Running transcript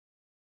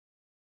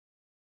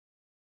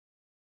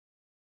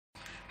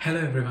Hello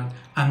everyone,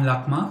 I'm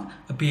Lakmal,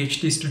 a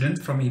PhD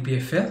student from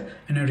EPFL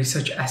and a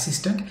research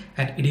assistant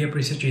at Idiop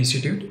Research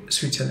Institute,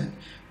 Switzerland.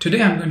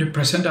 Today I'm going to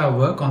present our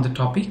work on the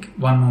topic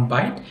One More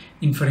Bite,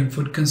 Inferring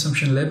Food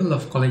Consumption Level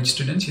of College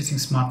Students Using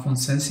Smartphone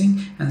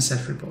Sensing and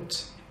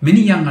Self-Reports. Many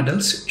young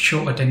adults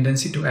show a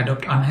tendency to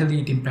adopt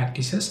unhealthy eating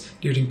practices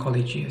during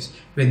college years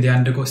when they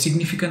undergo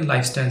significant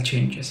lifestyle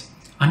changes.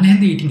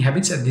 Unhealthy eating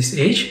habits at this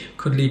age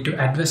could lead to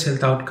adverse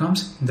health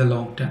outcomes in the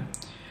long term.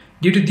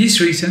 Due to these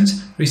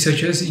reasons,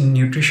 researchers in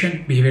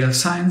nutrition, behavioral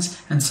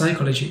science, and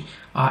psychology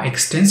are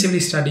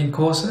extensively studying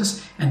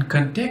causes and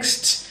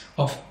contexts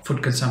of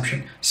food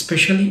consumption,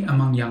 especially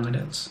among young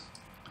adults.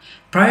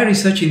 Prior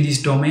research in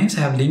these domains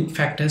have linked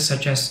factors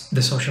such as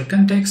the social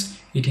context,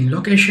 eating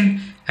location,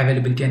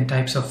 availability and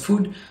types of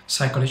food,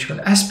 psychological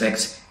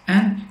aspects,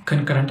 and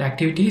concurrent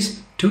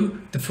activities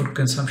to the food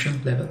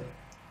consumption level.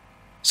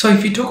 So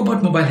if we talk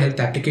about mobile health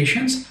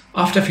applications,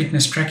 after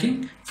fitness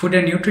tracking, food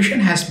and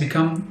nutrition has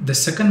become the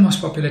second most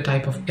popular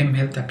type of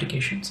M-health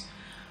applications.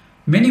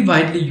 Many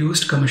widely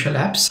used commercial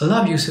apps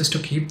allow users to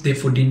keep their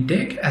food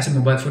intake as a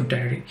mobile food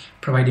diary,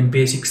 providing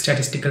basic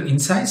statistical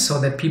insights so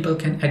that people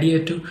can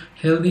adhere to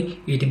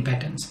healthy eating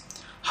patterns.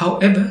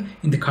 However,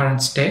 in the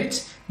current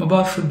states,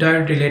 mobile food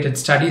diary related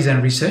studies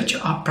and research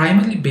are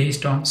primarily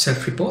based on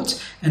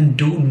self-reports and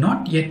do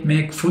not yet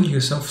make full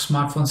use of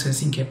smartphone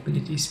sensing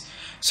capabilities.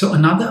 So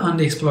another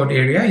underexplored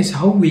area is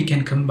how we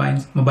can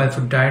combine mobile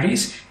food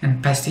diaries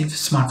and passive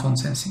smartphone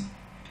sensing.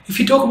 If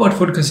we talk about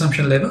food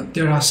consumption level,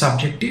 there are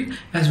subjective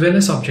as well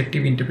as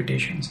objective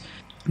interpretations.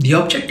 The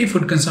objective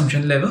food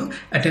consumption level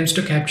attempts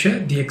to capture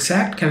the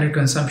exact calorie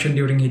consumption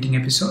during eating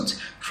episodes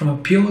from a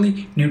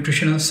purely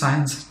nutritional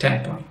science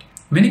standpoint.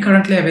 Many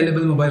currently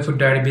available mobile food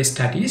diary-based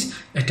studies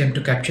attempt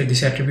to capture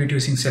this attribute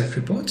using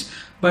self-reports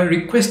by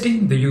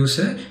requesting the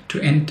user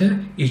to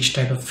enter each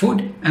type of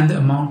food and the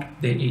amount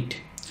they eat.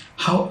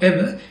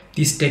 However,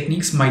 these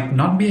techniques might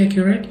not be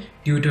accurate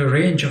due to a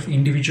range of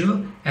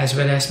individual as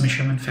well as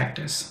measurement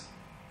factors.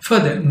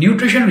 Further,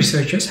 nutrition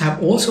researchers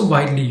have also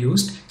widely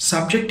used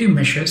subjective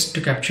measures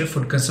to capture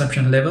food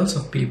consumption levels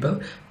of people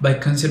by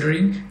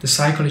considering the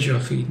psychology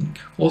of eating,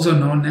 also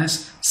known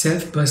as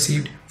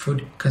self-perceived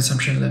food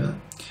consumption level.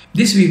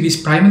 This view is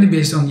primarily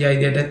based on the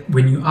idea that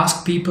when you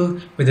ask people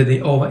whether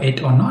they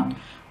overate or not,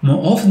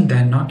 more often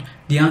than not,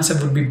 the answer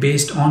would be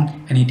based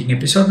on an eating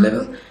episode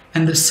level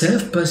and the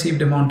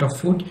self-perceived amount of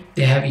food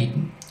they have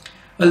eaten.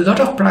 A lot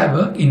of prior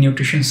work in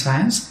nutrition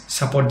science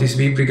support this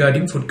view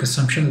regarding food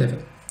consumption level.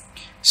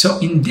 So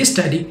in this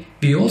study,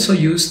 we also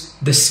use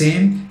the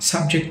same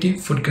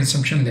subjective food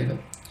consumption level.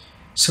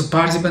 So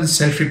participants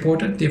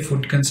self-reported their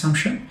food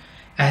consumption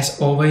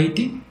as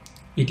overeating,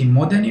 eating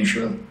more than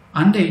usual,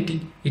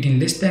 undereating, eating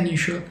less than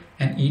usual,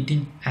 and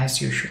eating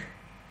as usual.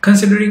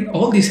 Considering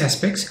all these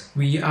aspects,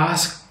 we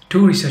ask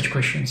two research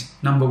questions.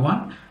 Number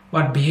one,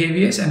 what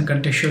behaviors and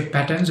contextual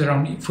patterns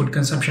around food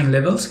consumption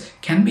levels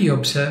can be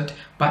observed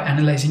by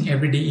analyzing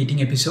everyday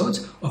eating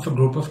episodes of a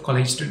group of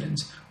college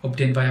students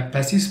obtained via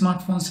passive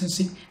smartphone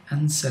sensing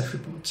and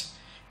self-reports.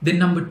 Then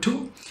number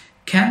two,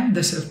 can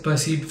the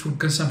self-perceived food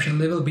consumption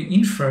level be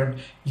inferred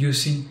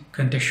using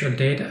contextual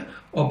data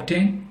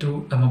obtained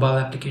through a mobile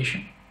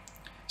application?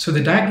 So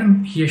the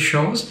diagram here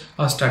shows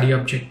our study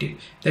objective,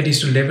 that is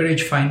to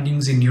leverage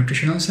findings in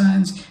nutritional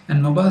science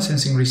and mobile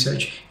sensing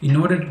research in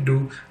order to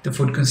do the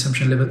food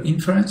consumption level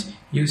inference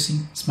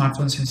using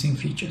smartphone sensing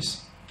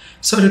features.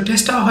 So to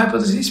test our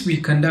hypothesis, we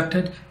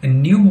conducted a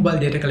new mobile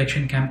data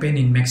collection campaign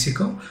in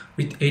Mexico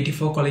with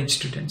 84 college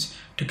students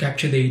to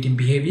capture their eating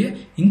behavior,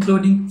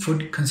 including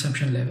food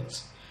consumption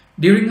levels.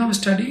 During our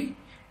study,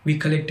 we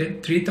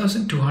collected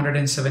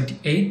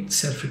 3,278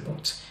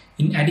 self-reports.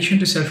 In addition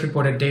to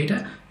self-reported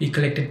data, we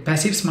collected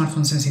passive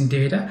smartphone sensing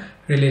data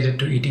related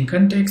to eating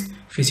context,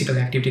 physical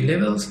activity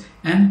levels,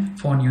 and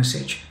phone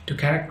usage to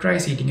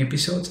characterize eating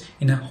episodes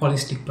in a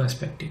holistic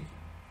perspective.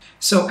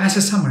 So as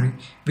a summary,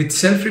 with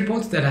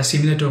self-reports that are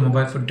similar to a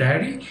mobile food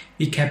diary,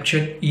 we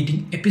captured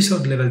eating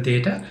episode level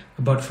data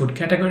about food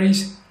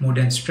categories, mood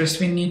and stress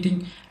when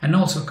eating, and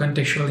also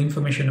contextual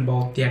information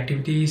about the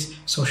activities,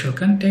 social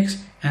context,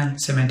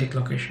 and semantic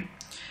location.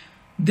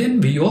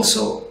 Then we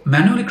also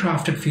manually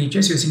crafted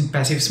features using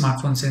passive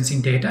smartphone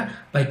sensing data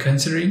by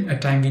considering a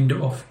time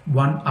window of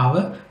 1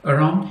 hour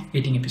around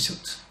eating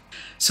episodes.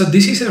 So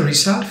this is a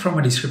result from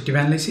a descriptive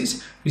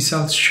analysis.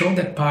 Results show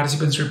that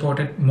participants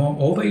reported more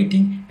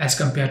overeating as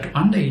compared to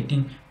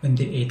undereating when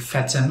they ate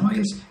fats and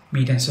oils,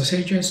 meat and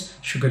sausages,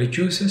 sugary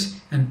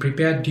juices, and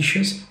prepared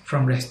dishes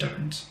from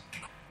restaurants.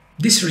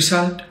 This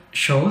result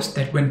shows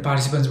that when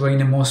participants were in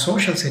a more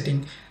social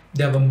setting,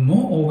 there were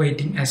more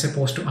overeating as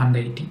opposed to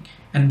undereating.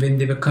 And when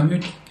they were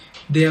commuting,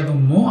 there were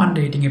more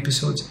undereating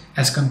episodes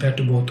as compared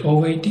to both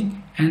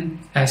overeating and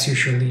as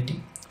usual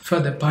eating.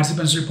 Further,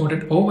 participants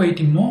reported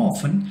overeating more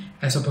often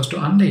as opposed to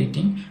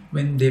undereating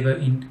when they were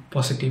in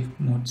positive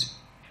moods.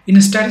 In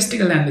a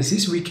statistical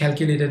analysis, we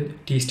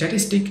calculated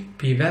t-statistic,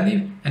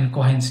 p-value, and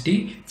coherence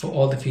t for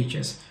all the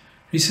features.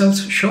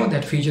 Results show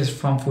that features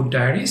from food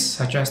diaries,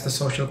 such as the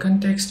social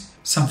context,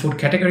 some food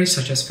categories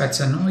such as fats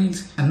and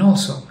oils, and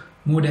also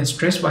mood and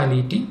stress while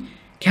eating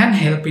can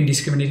help in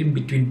discriminating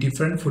between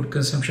different food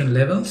consumption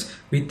levels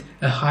with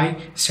a high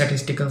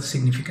statistical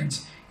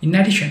significance. In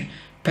addition,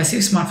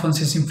 passive smartphone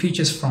sensing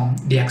features from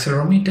the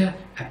accelerometer,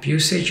 app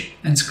usage,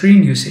 and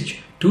screen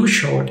usage too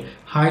showed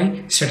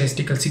high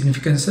statistical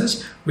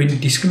significances when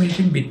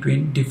discriminating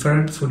between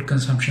different food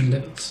consumption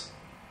levels.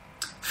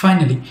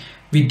 Finally,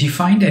 we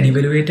defined and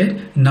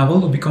evaluated a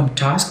novel ubicomp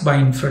task by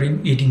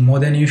inferring eating more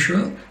than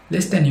usual,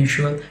 less than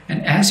usual,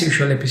 and as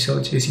usual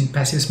episodes using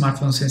passive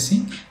smartphone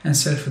sensing and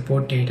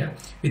self-report data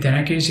with an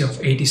accuracy of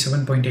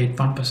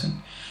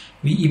 87.81%.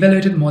 We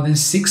evaluated more than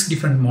 6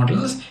 different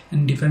models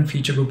and different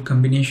feature group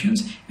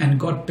combinations and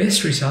got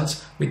best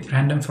results with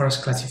random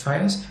forest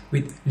classifiers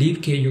with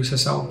leave k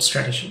users out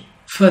strategy.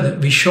 Further,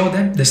 we show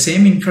that the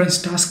same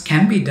inference task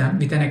can be done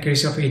with an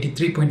accuracy of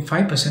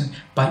 83.5%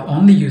 by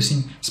only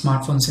using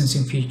smartphone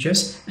sensing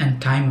features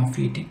and time of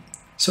eating.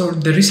 So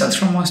the results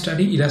from our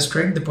study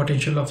illustrate the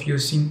potential of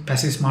using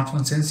passive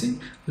smartphone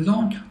sensing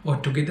alone or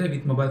together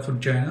with mobile food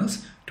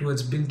journals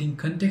towards building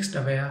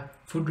context-aware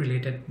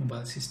food-related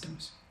mobile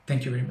systems.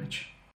 Thank you very much.